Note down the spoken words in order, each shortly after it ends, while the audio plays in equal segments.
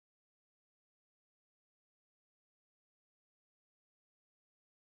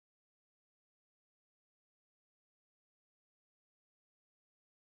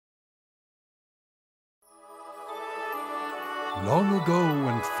Long ago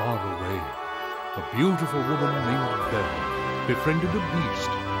and far away, a beautiful woman named Belle befriended a beast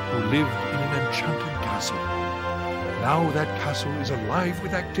who lived in an enchanted castle. Now that castle is alive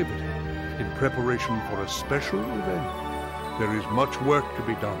with activity in preparation for a special event. There is much work to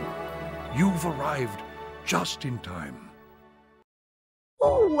be done. You've arrived just in time.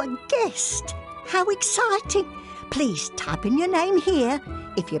 Oh, a guest! How exciting! Please type in your name here.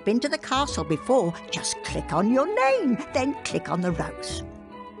 If you've been to the castle before, just click on your name, then click on the rose.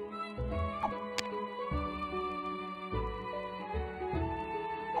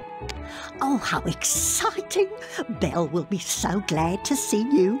 Oh, how exciting! Belle will be so glad to see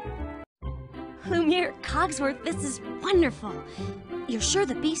you. Lumiere, Cogsworth, this is wonderful. You're sure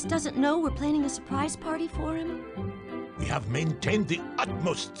the Beast doesn't know we're planning a surprise party for him? We have maintained the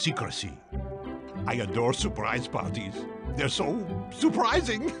utmost secrecy. I adore surprise parties. They're so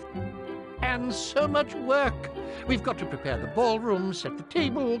surprising. And so much work. We've got to prepare the ballroom, set the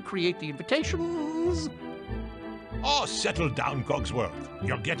table, create the invitations. Oh, settle down, Cogsworth.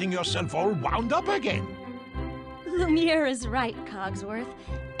 You're getting yourself all wound up again. Lumiere is right, Cogsworth.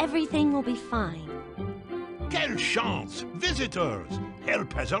 Everything will be fine. Quelle chance! Visitors!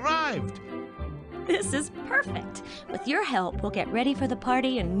 Help has arrived. This is perfect. With your help, we'll get ready for the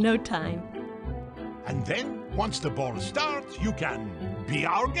party in no time. And then, once the ball starts, you can be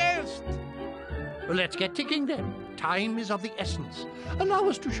our guest. Well, let's get ticking then. Time is of the essence. Allow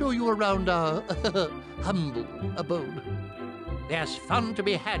us to show you around our humble abode. There's fun to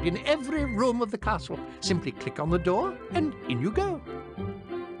be had in every room of the castle. Simply click on the door and in you go.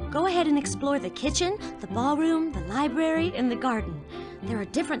 Go ahead and explore the kitchen, the ballroom, the library, and the garden. There are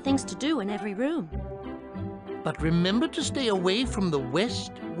different things to do in every room. But remember to stay away from the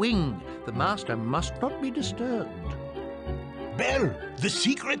west wing. The master must not be disturbed. Belle, the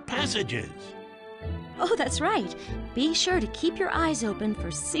secret passages. Oh, that's right. Be sure to keep your eyes open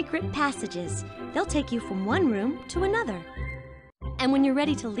for secret passages. They'll take you from one room to another. And when you're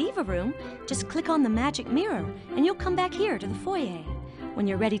ready to leave a room, just click on the magic mirror and you'll come back here to the foyer. When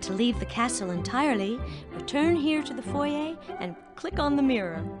you're ready to leave the castle entirely, return here to the foyer and click on the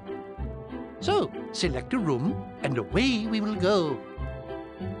mirror. So, select a room and away we will go.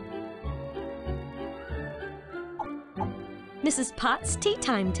 Mrs. Potts' tea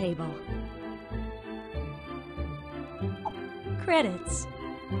time table. Credits.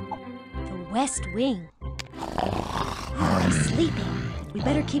 The West Wing. He's sleeping. We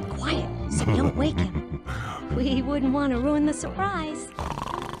better keep quiet so we don't wake him. We wouldn't want to ruin the surprise.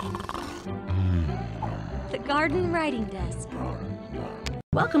 The garden writing desk.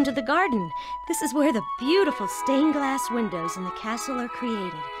 Welcome to the garden. This is where the beautiful stained glass windows in the castle are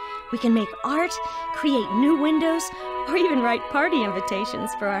created. We can make art, create new windows, or even write party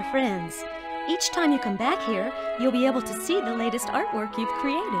invitations for our friends. Each time you come back here, you'll be able to see the latest artwork you've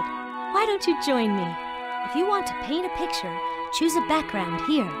created. Why don't you join me? If you want to paint a picture, choose a background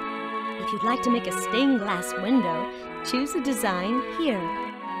here. If you'd like to make a stained glass window, choose a design here.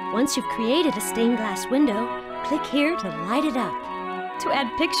 Once you've created a stained glass window, click here to light it up. To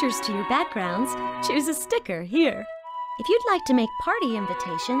add pictures to your backgrounds, choose a sticker here. If you'd like to make party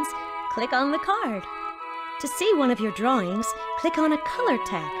invitations, click on the card. To see one of your drawings, click on a color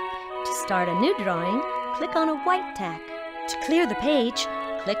tack. To start a new drawing, click on a white tack. To clear the page,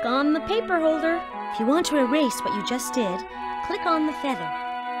 click on the paper holder. If you want to erase what you just did, click on the feather.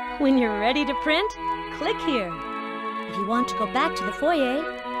 When you're ready to print, click here. If you want to go back to the foyer,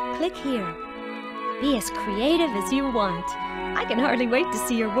 click here. Be as creative as you want. I can hardly wait to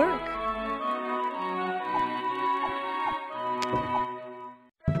see your work.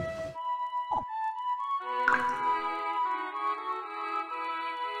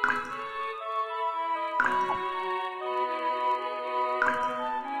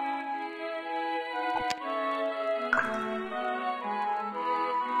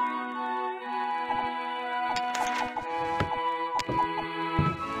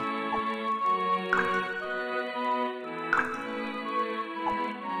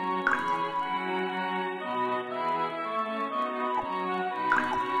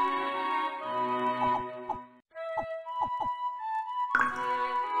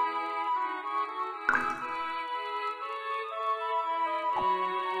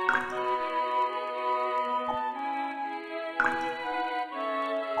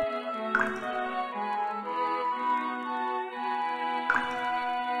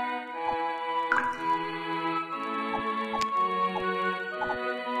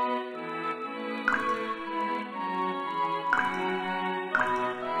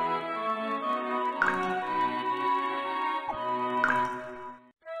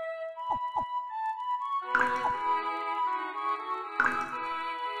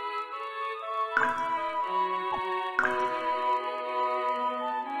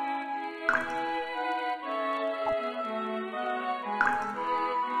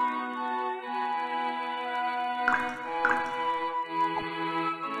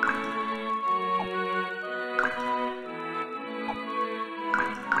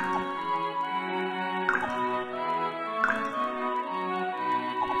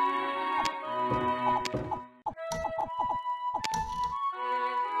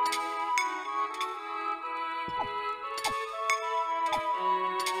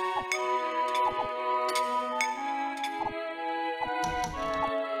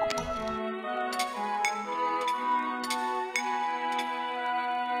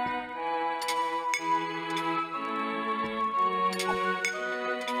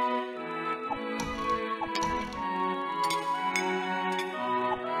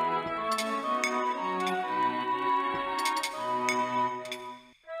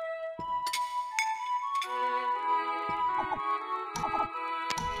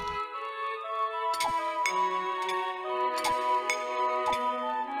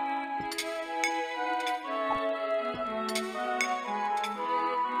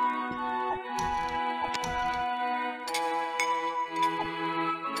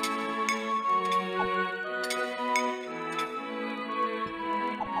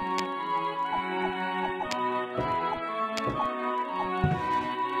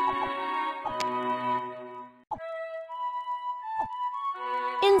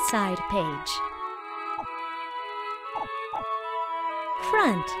 Inside page.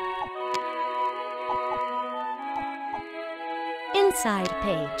 Front. Inside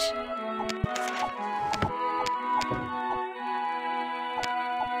page.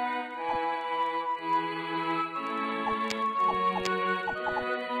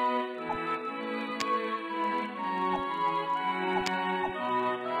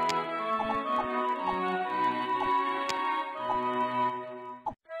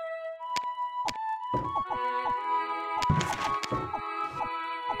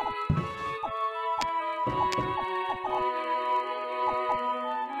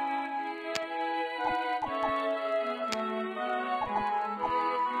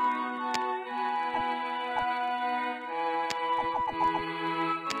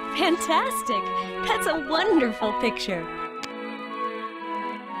 Fantastic! That's a wonderful picture.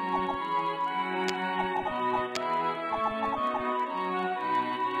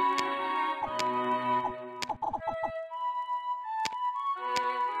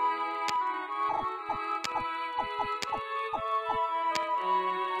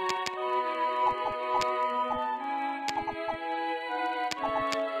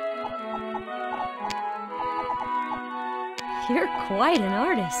 You're quite an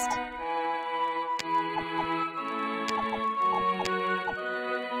artist.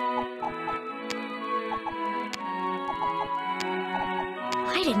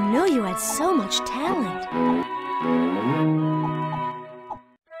 I didn't know you had so much talent.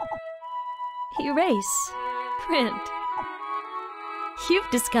 Erase. Print. You've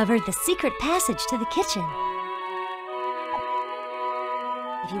discovered the secret passage to the kitchen.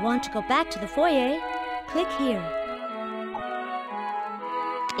 If you want to go back to the foyer, click here.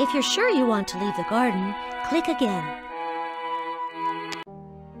 If you're sure you want to leave the garden, click again.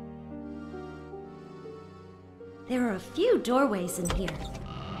 There are a few doorways in here.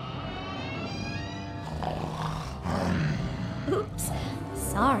 Oops,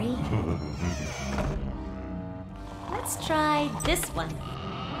 sorry. Let's try this one.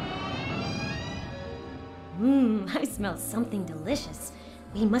 I smell something delicious.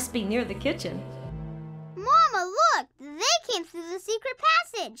 We must be near the kitchen. Mama, look! They came through the secret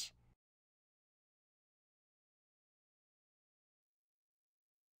passage.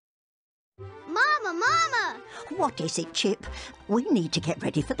 Mama, Mama! What is it, Chip? We need to get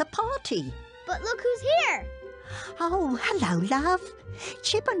ready for the party. But look who's here! Oh, hello, love.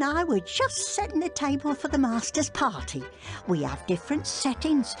 Chip and I were just setting the table for the master's party. We have different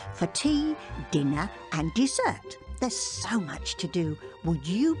settings for tea, dinner and dessert. There's so much to do. Would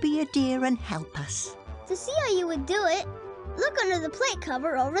you be a dear and help us? To see how you would do it, look under the plate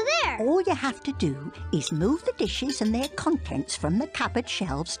cover over there. All you have to do is move the dishes and their contents from the cupboard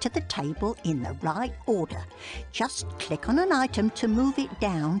shelves to the table in the right order. Just click on an item to move it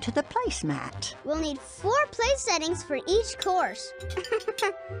down to the placemat. We'll need 4 place settings for each course.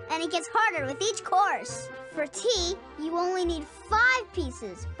 And it gets harder with each course. For tea, you only need 5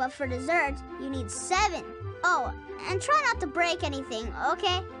 pieces, but for dessert, you need 7. Oh, and try not to break anything,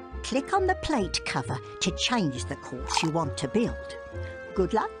 okay? Click on the plate cover to change the course you want to build.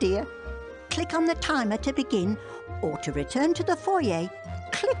 Good luck, dear. Click on the timer to begin, or to return to the foyer,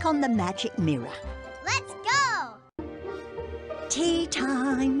 click on the magic mirror. Let's go! Tea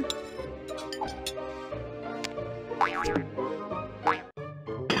time!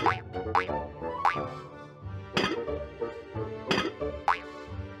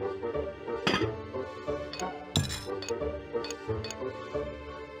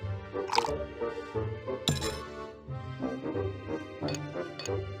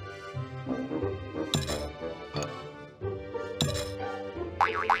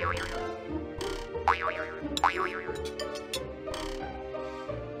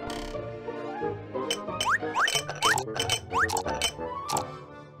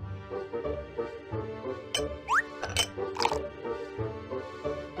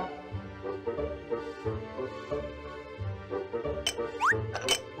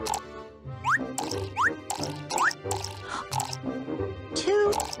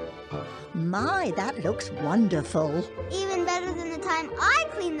 My, that looks wonderful. Even better than the time I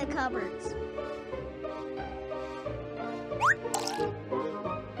cleaned the cupboards.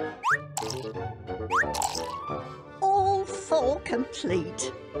 All 4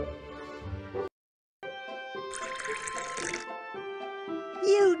 complete.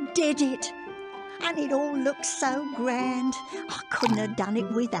 You did it. And it all looks so grand. I couldn't have done it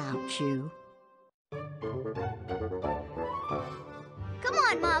without you. Come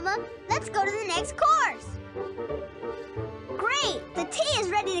on, Mama. Let's go to the next course. Great! The tea is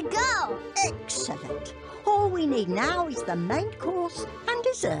ready to go. Excellent. All we need now is the main course and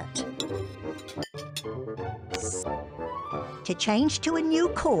dessert. To change to a new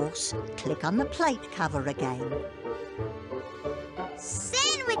course, click on the plate cover again.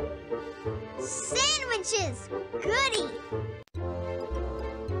 Sandwiches! Goody!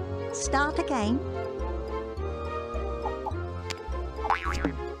 Start again.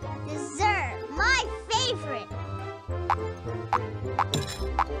 Dessert! My favorite!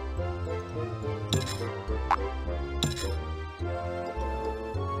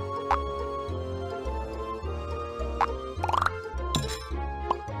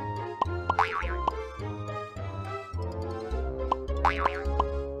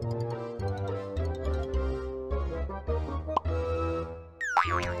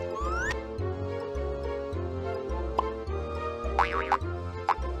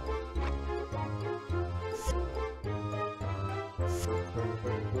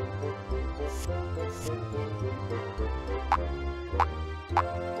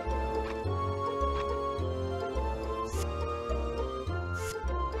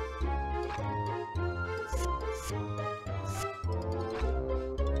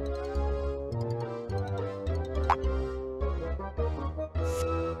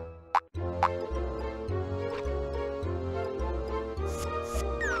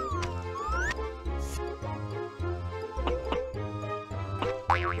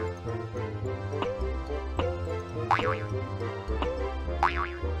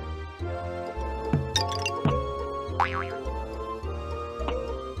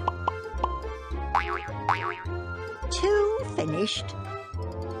 Two finished.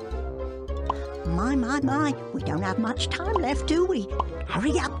 My, we don't have much time left, do we?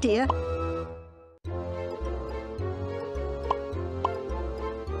 Hurry up, dear.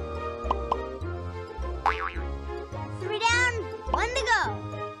 Three down, one to go.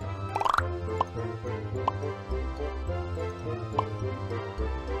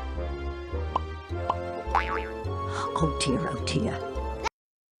 Oh dear, oh dear.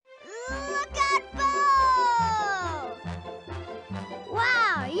 Look out, Bo!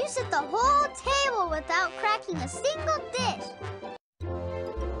 Wow, you set the whole table without cracking a single dish.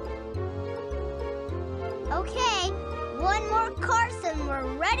 Okay, one more course and we're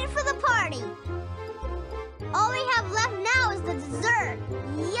ready for the party. All we have left now is the dessert.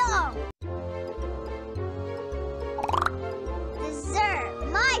 Yum! Dessert,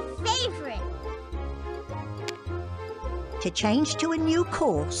 my favorite. To change to a new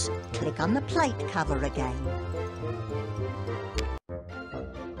course, click on the plate cover again.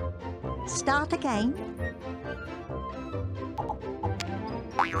 Start again.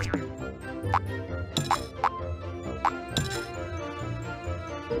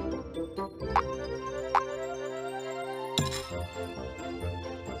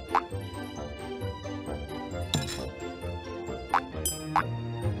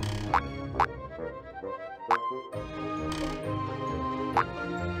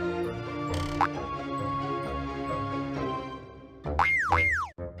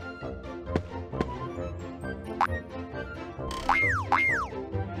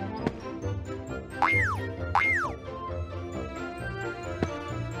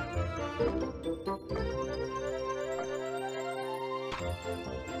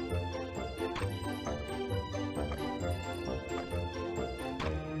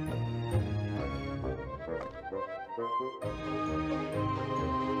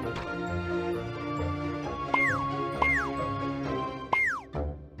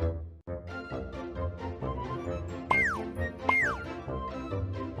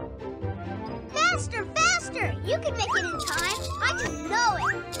 Faster, faster! You can make it in time. I just know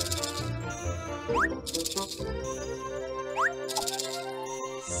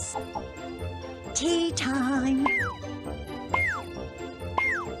it. Tea time.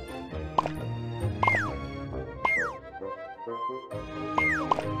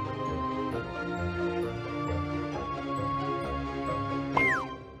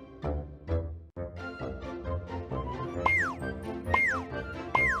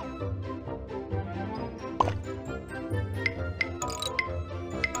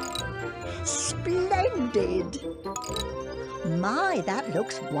 Splendid! My, that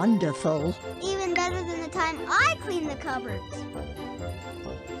looks wonderful. Even better than the time I cleaned the cupboards.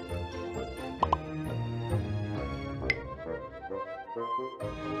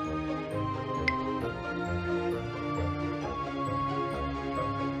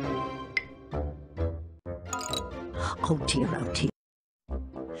 Oh dear, oh dear.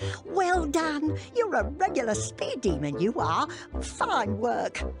 Well done. You're a regular speed demon, you are. Fine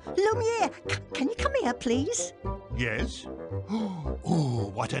work. Lumiere, can you come here, please? Yes?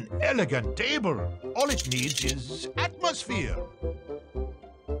 Oh, what an elegant table. All it needs is atmosphere.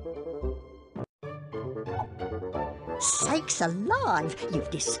 Sakes alive, you've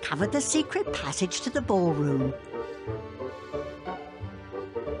discovered the secret passage to the ballroom.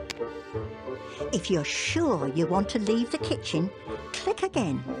 If you're sure you want to leave the kitchen, click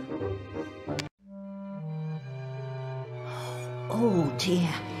again. Oh dear,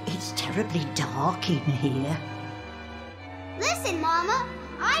 it's terribly dark in here. Listen, Mama,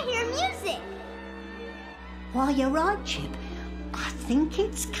 I hear music. Why, you're right, Chip. I think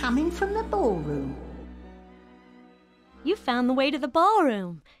it's coming from the ballroom. You found the way to the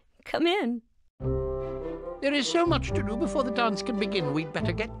ballroom. Come in. There is so much to do before the dance can begin. We'd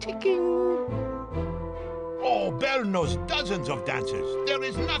better get ticking. Oh, Belle knows dozens of dances. There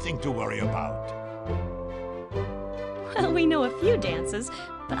is nothing to worry about. Well, we know a few dances,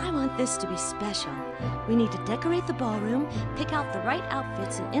 but I want this to be special. We need to decorate the ballroom, pick out the right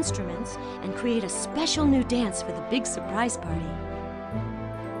outfits and instruments, and create a special new dance for the big surprise party.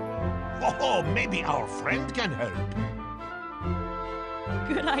 Oh, maybe our friend can help.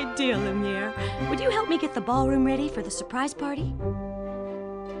 Good idea, Lumiere. Would you help me get the ballroom ready for the surprise party?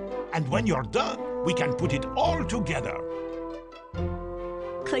 And when you're done, we can put it all together.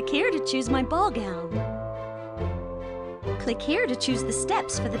 Click here to choose my ball gown. Click here to choose the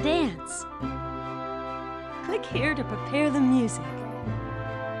steps for the dance. Click here to prepare the music.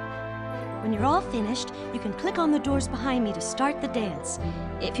 When you're all finished, you can click on the doors behind me to start the dance.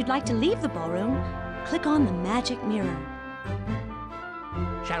 If you'd like to leave the ballroom, click on the magic mirror.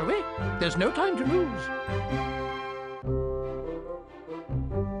 Shall we? There's no time to lose.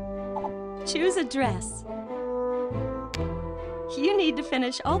 Choose a dress. You need to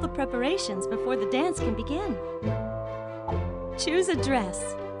finish all the preparations before the dance can begin. Choose a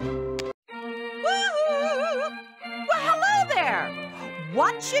dress. Woo-hoo! Well, hello there!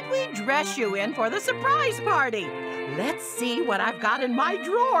 What should we dress you in for the surprise party? Let's see what I've got in my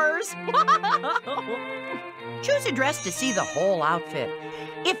drawers. Choose a dress to see the whole outfit.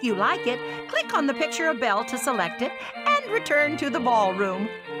 If you like it, click on the picture of Belle to select it and return to the ballroom.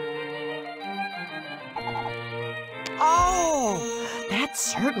 Oh, that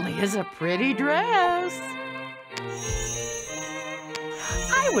certainly is a pretty dress.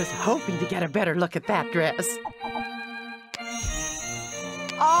 I was hoping to get a better look at that dress.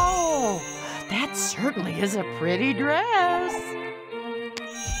 Oh, that certainly is a pretty dress.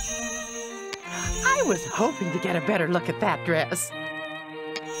 I was hoping to get a better look at that dress.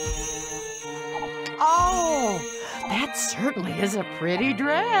 Oh, that certainly is a pretty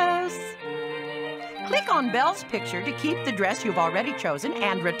dress. Click on Belle's picture to keep the dress you've already chosen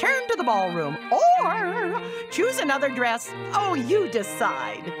and return to the ballroom. Or choose another dress. Oh, you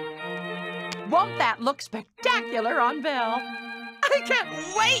decide. Won't that look spectacular on Belle? I can't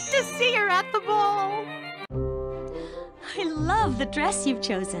wait to see her at the ball. I love the dress you've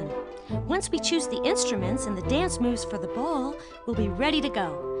chosen. Once we choose the instruments and the dance moves for the ball, we'll be ready to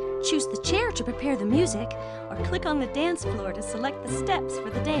go. Choose the chair to prepare the music, or click on the dance floor to select the steps for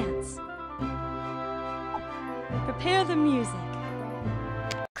the dance. Prepare the music.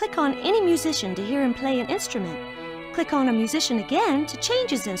 Click on any musician to hear him play an instrument. Click on a musician again to change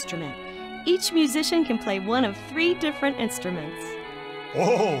his instrument. Each musician can play one of 3 different instruments.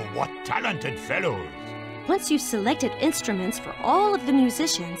 Oh, what talented fellows! Once you've selected instruments for all of the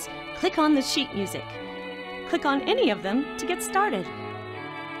musicians, click on the sheet music. Click on any of them to get started.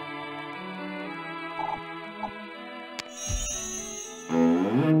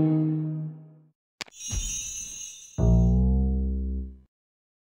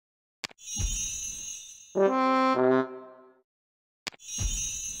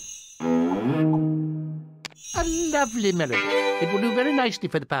 A lovely melody. It will do very nicely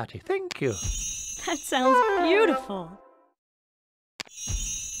for the party. Thank you. That sounds beautiful.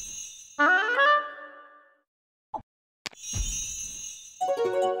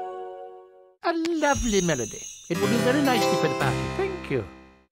 A lovely melody. It will do very nicely for the party. Thank you.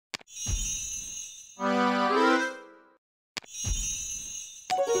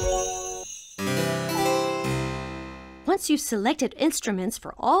 Once you've selected instruments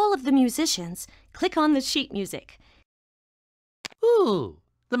for all of the musicians, click on the sheet music. Ooh,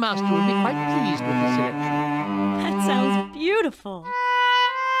 the master will be quite pleased with the selection. That sounds beautiful.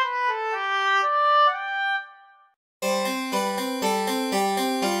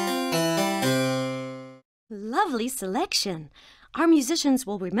 Lovely selection. Our musicians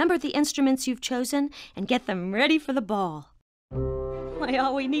will remember the instruments you've chosen and get them ready for the ball. Why,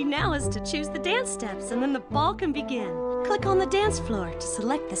 all we need now is to choose the dance steps, and then the ball can begin. Click on the dance floor to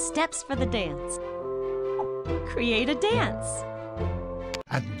select the steps for the dance. create a dance.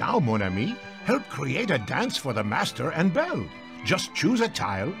 And now, mon ami, help create a dance for the Master and Belle. Just choose a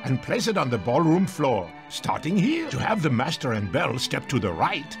tile and place it on the ballroom floor, starting here. To have the Master and Belle step to the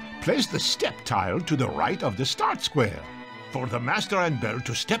right, place the step tile to the right of the start square. For the Master and Belle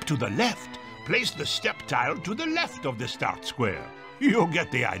to step to the left, place the step tile to the left of the start square. You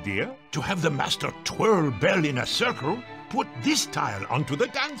get the idea? To have the Master twirl Belle in a circle, put this tile onto the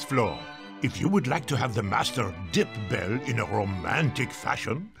dance floor. If you would like to have the Master dip Belle in a romantic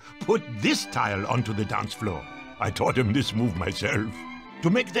fashion, put this tile onto the dance floor. I taught him this move myself. To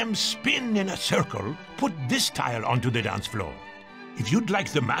make them spin in a circle, put this tile onto the dance floor. If you'd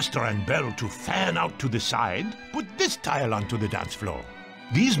like the Master and Belle to fan out to the side, put this tile onto the dance floor.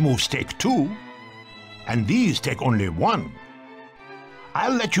 These moves take 2, and these take only 1.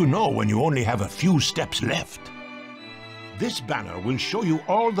 I'll let you know when you only have a few steps left. This banner will show you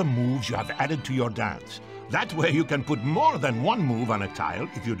all the moves you have added to your dance. That way you can put more than one move on a tile,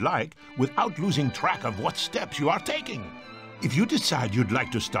 if you'd like, without losing track of what steps you are taking. If you decide you'd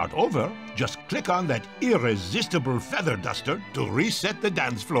like to start over, just click on that irresistible feather duster to reset the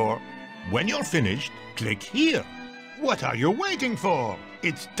dance floor. When you're finished, click here. What are you waiting for?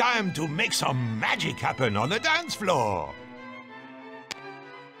 It's time to make some magic happen on the dance floor.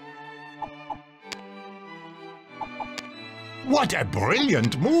 What a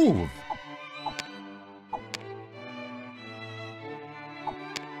brilliant move!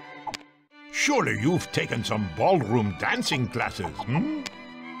 Surely you've taken some ballroom dancing classes, hmm?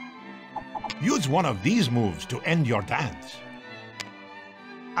 Use one of these moves to end your dance.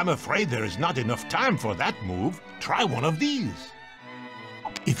 I'm afraid there is not enough time for that move. Try one of these.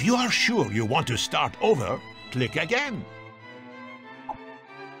 If you are sure you want to start over, click again.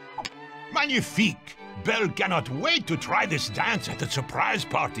 Magnifique! Belle cannot wait to try this dance at the surprise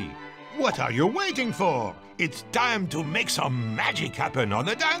party. What are you waiting for? It's time to make some magic happen on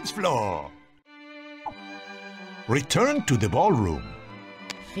the dance floor. Return to the ballroom.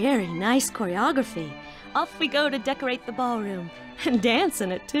 Very nice choreography. Off we go to decorate the ballroom and dance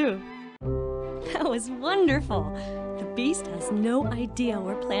in it too. That was wonderful. The Beast has no idea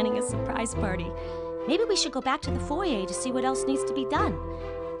we're planning a surprise party. Maybe we should go back to the foyer to see what else needs to be done.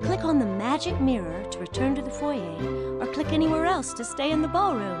 Click on the magic mirror to return to the foyer, or click anywhere else to stay in the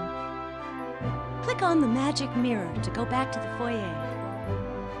ballroom. Click on the magic mirror to go back to the foyer.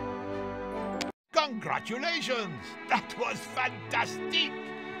 Congratulations! That was fantastic!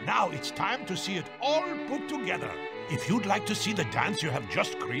 Now it's time to see it all put together. If you'd like to see the dance you have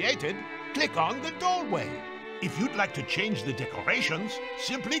just created, click on the doorway. If you'd like to change the decorations,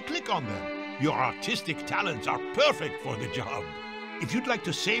 simply click on them. Your artistic talents are perfect for the job. If you'd like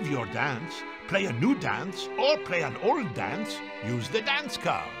to save your dance, play a new dance, or play an old dance, use the dance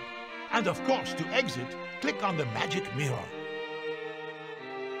card. And of course, to exit, click on the magic mirror.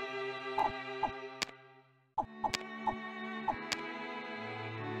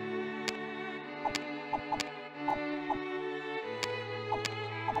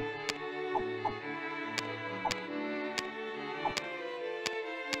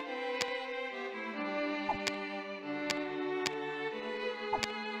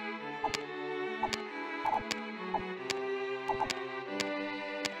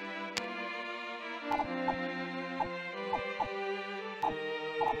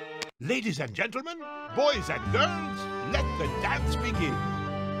 Ladies and gentlemen, boys and girls, let the dance begin.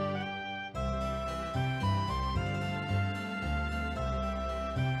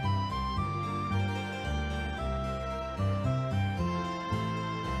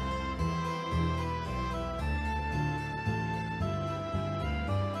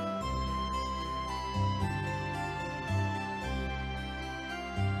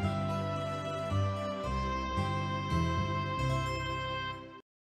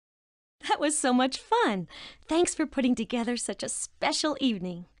 That was so much fun. Thanks for putting together such a special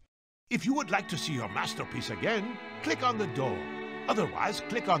evening. If you would like to see your masterpiece again, click on the door. Otherwise,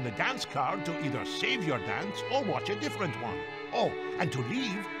 click on the dance card to either save your dance or watch a different one. Oh, and to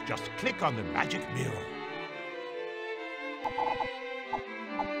leave, just click on the magic mirror.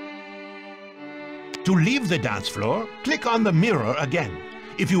 To leave the dance floor, click on the mirror again.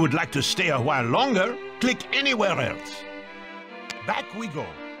 If you would like to stay a while longer, click anywhere else. Back we go.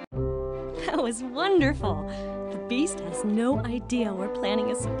 That was wonderful. The Beast has no idea we're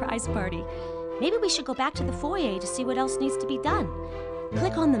planning a surprise party. Maybe we should go back to the foyer to see what else needs to be done.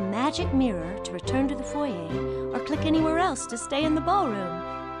 Click on the magic mirror to return to the foyer, or click anywhere else to stay in the ballroom.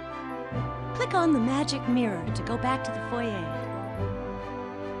 Click on the magic mirror to go back to the foyer.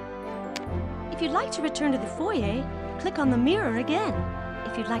 If you'd like to return to the foyer, click on the mirror again.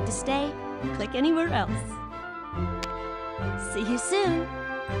 If you'd like to stay, click anywhere else. See you soon.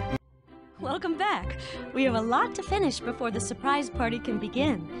 Welcome back. We have a lot to finish before the surprise party can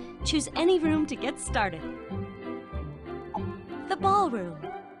begin. Choose any room to get started. The ballroom.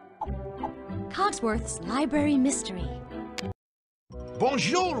 Cogsworth's library mystery.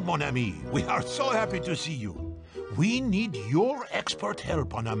 Bonjour, mon ami. We are so happy to see you. We need your expert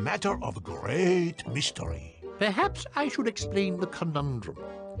help on a matter of great mystery. Perhaps I should explain the conundrum.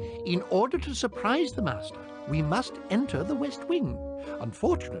 In order to surprise the master, we must enter the West Wing.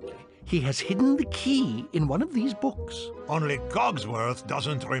 Unfortunately, he has hidden the key in one of these books. Only Cogsworth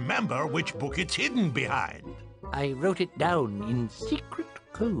doesn't remember which book it's hidden behind. I wrote it down in secret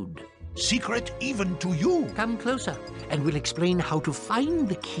code. Secret even to you. Come closer, and we'll explain how to find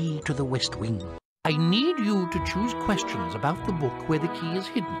the key to the West Wing. I need you to choose questions about the book where the key is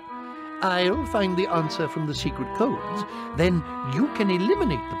hidden. I'll find the answer from the secret codes. Then you can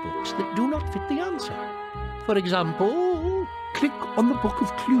eliminate the books that do not fit the answer. For example, click on the Book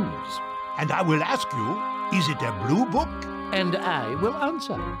of Clues. And I will ask you, is it a blue book? And I will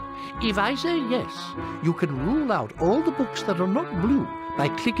answer. If I say yes, you can rule out all the books that are not blue by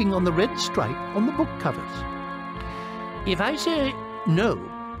clicking on the red stripe on the book covers. If I say no,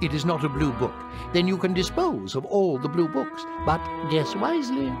 it is not a blue book, then you can dispose of all the blue books, but guess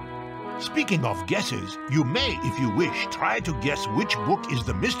wisely. Speaking of guesses, you may, if you wish, try to guess which book is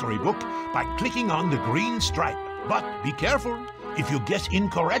the mystery book by clicking on the green stripe. But be careful. If you guess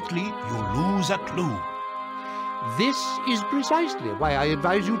incorrectly, you lose a clue. This is precisely why I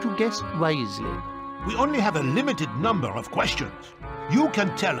advise you to guess wisely. We only have a limited number of questions. You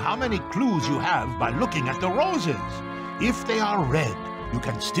can tell how many clues you have by looking at the roses. If they are red, you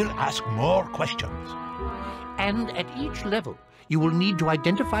can still ask more questions. And at each level, you will need to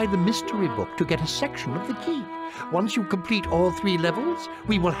identify the mystery book to get a section of the key. Once you complete all 3 levels,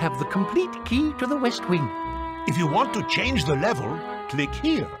 we will have the complete key to the West Wing. If you want to change the level, click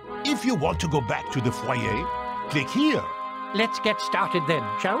here. If you want to go back to the foyer, click here. Let's get started then,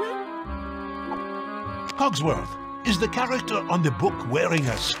 shall we? Cogsworth, is the character on the book wearing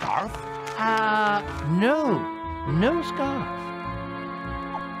a scarf? No scarf.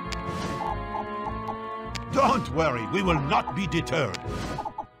 Don't worry, we will not be deterred.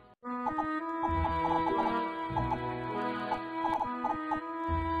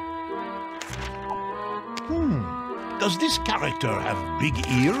 Does this character have big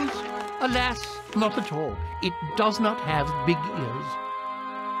ears? Alas, not at all. It does not have big ears.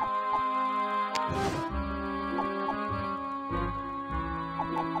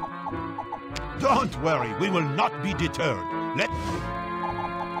 Don't worry, we will not be deterred.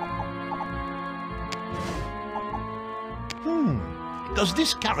 Does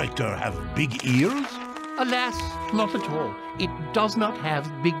this character have big ears? Alas, not at all. It does not have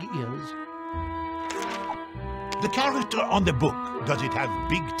big ears. The character on the book, does it have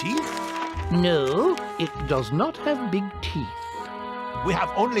big teeth? No, it does not have big teeth. We have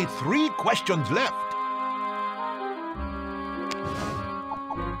only 3 questions left.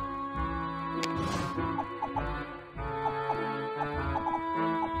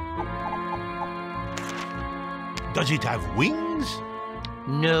 Does it have wings?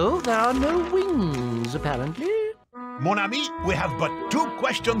 No, there are no wings, apparently. Mon ami, we have but 2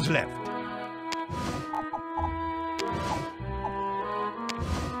 questions left.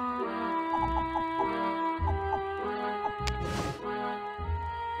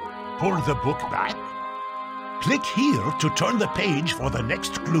 Pull the book back. Click here to turn the page for the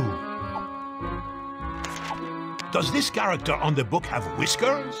next clue. Does this character on the book have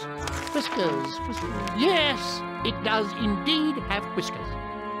whiskers? Whiskers. Yes, it does indeed have whiskers.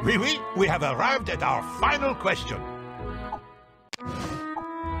 Oui, we have arrived at our final question.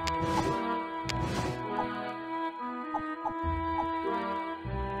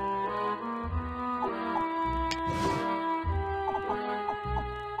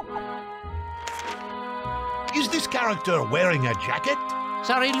 Is this character wearing a jacket?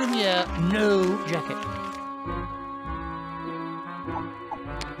 Sorry, Lumiere, no jacket.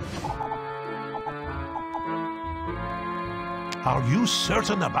 Are you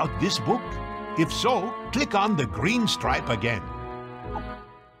certain about this book? If so, click on the green stripe again.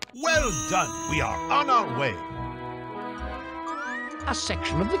 Well done! We are on our way. A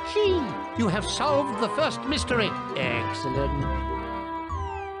section of the key. You have solved the first mystery. Excellent.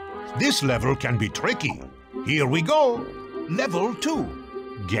 This level can be tricky. Here we go. Level 2.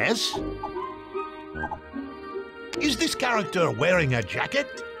 Guess? Is this character wearing a jacket?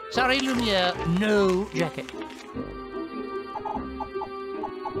 Sorry, Lumiere, no jacket.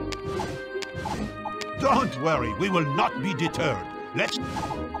 Don't worry, we will not be deterred. Let's...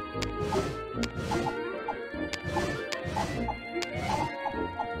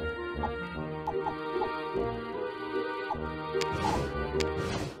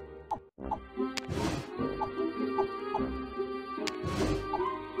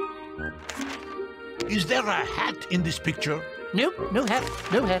 Is there a hat in this picture? Nope, no hat,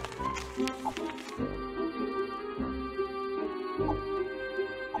 no hat.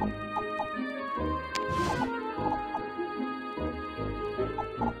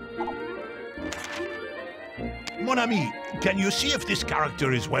 Mon ami, can you see if this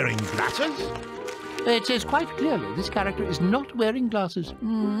character is wearing glasses? It says quite clearly this character is not wearing glasses.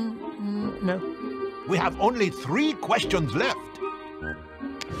 No. We have only 3 questions left.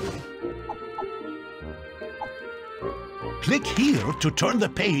 Click here to turn the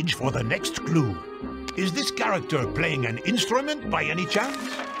page for the next clue. Is this character playing an instrument by any chance?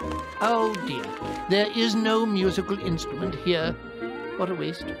 Oh dear, there is no musical instrument here. What a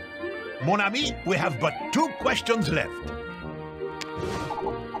waste. Mon ami, we have but 2 questions left.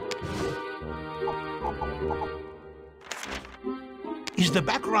 Is the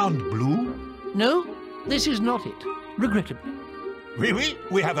background blue? No, this is not it, regrettably. Oui,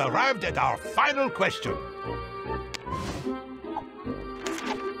 we have arrived at our final question.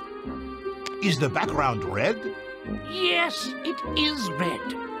 Is the background red? Yes, it is red.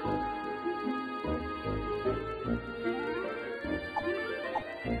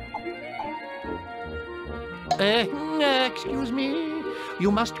 Excuse me.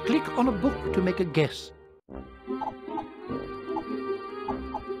 You must click on a book to make a guess.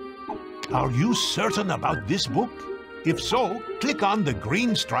 Are you certain about this book? If so, click on the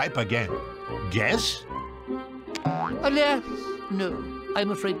green stripe again. Guess? Alas, no,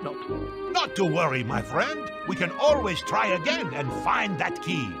 I'm afraid not. Not to worry, my friend. We can always try again and find that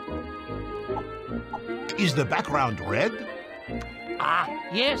key. Is the background red? Ah,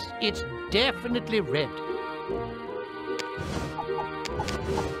 yes, it's definitely red.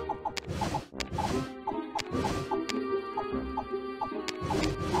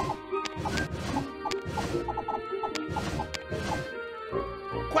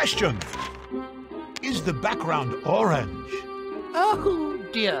 Question. Is the background orange? Oh,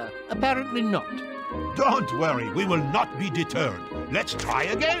 dear. Apparently not. Don't worry, we will not be deterred. Let's try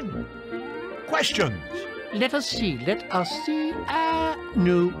again. Questions. Let us see.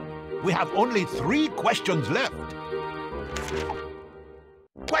 No. We have only 3 questions left.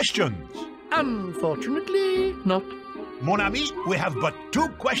 Questions. Unfortunately, not. Mon ami, we have but 2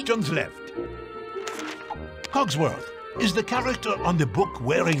 questions left. Cogsworth, is the character on the book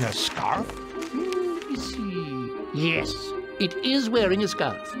wearing a scarf? Let me see. Yes, it is wearing a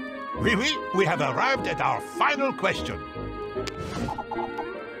scarf. Oui, we have arrived at our final question.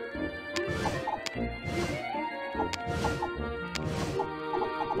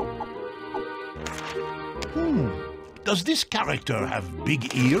 Does this character have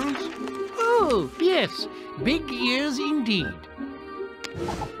big ears? Oh, yes, big ears indeed.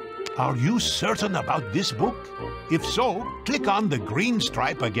 Are you certain about this book? If so, click on the green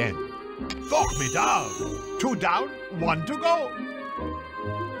stripe again. Formidable! 2 down, 1 to go.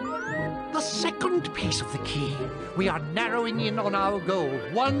 The second piece of the key. We are narrowing in on our goal.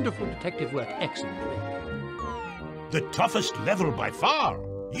 Wonderful detective work. Excellent work. The toughest level by far.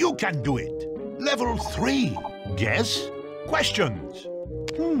 You can do it. Level 3. Guess? Questions.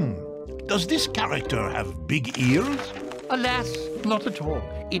 Does this character have big ears? Alas, not at all.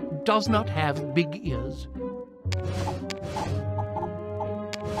 It does not have big ears.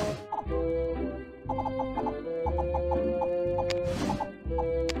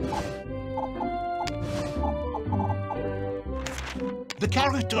 The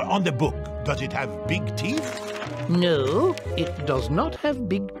character on the book, does it have big teeth? No, it does not have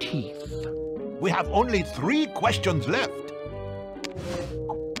big teeth. We have only 3 questions left.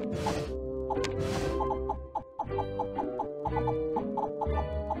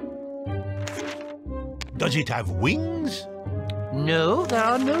 Does it have wings? No, there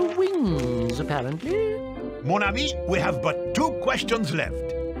are no wings, apparently. Mon ami, we have but 2 questions left.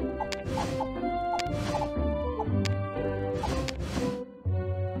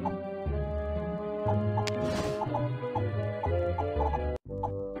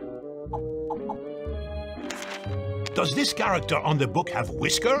 Does this character on the book have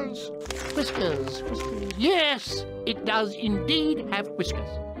whiskers? Whiskers. Yes, it does indeed have whiskers.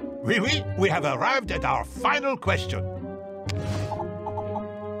 Oui, we have arrived at our final question.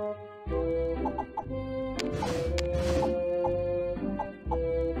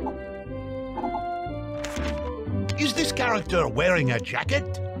 Is this character wearing a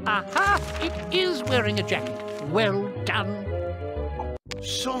jacket? Aha! It is wearing a jacket. Well done.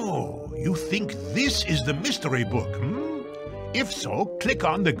 So, you think this is the mystery book, If so, click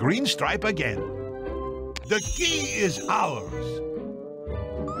on the green stripe again. The key is ours.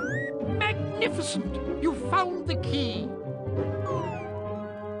 Magnificent! You found the key.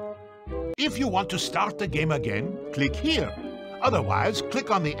 If you want to start the game again, click here. Otherwise,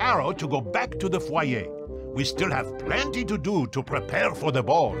 click on the arrow to go back to the foyer. We still have plenty to do to prepare for the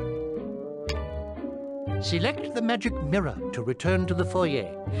ball. Select the magic mirror to return to the foyer.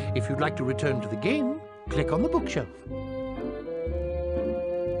 If you'd like to return to the game, click on the bookshelf.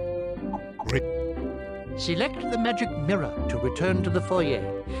 Select the magic mirror to return to the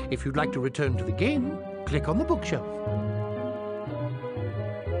foyer. If you'd like to return to the game, click on the bookshelf.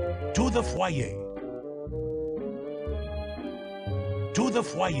 To the foyer. To the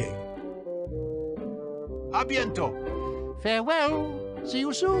foyer. A bientôt. Farewell. See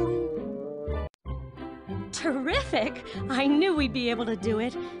you soon. Terrific! I knew we'd be able to do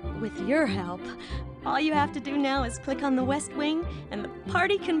it with your help. All you have to do now is click on the West Wing and the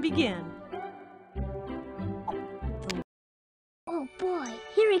party can begin. Oh boy,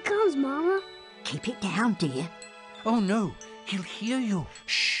 here he comes, Mama. Keep it down, dear. Oh no, he'll hear you.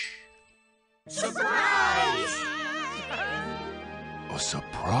 Shh. Surprise! A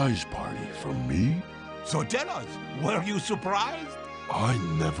surprise party from me? So tell us, were you surprised? I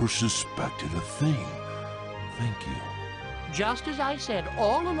never suspected a thing. Thank you. Just as I said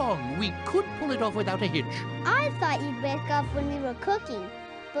all along, we could pull it off without a hitch. I thought you'd wake up when we were cooking,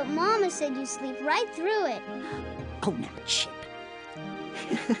 but Mama said you sleep right through it. Oh, now, Chip.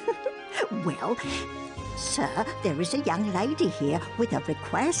 Well, sir, there is a young lady here with a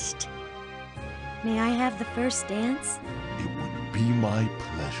request. May I have the first dance? It would be my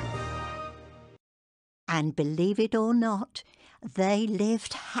pleasure. And believe it or not, they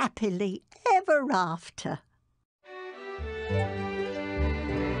lived happily ever after.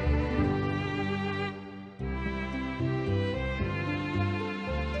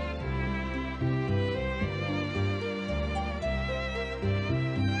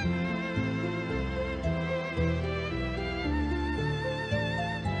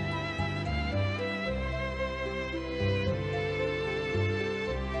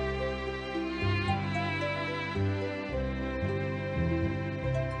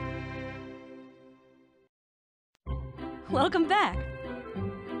 Welcome back.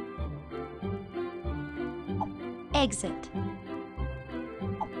 Exit.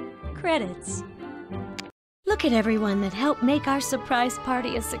 Credits. Look at everyone that helped make our surprise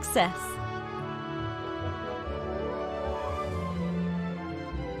party a success.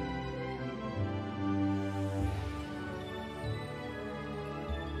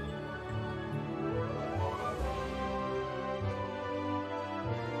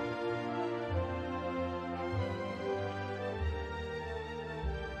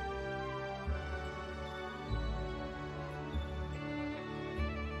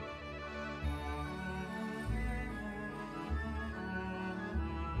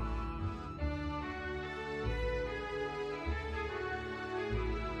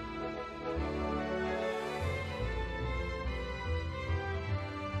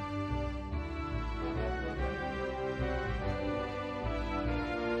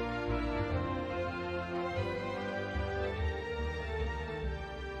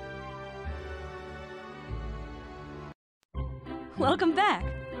 Welcome back.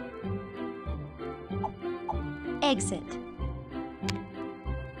 Exit.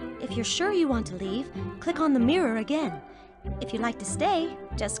 If you're sure you want to leave, click on the mirror again. If you'd like to stay,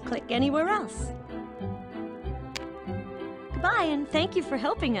 just click anywhere else. Goodbye, and thank you for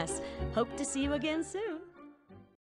helping us. Hope to see you again soon.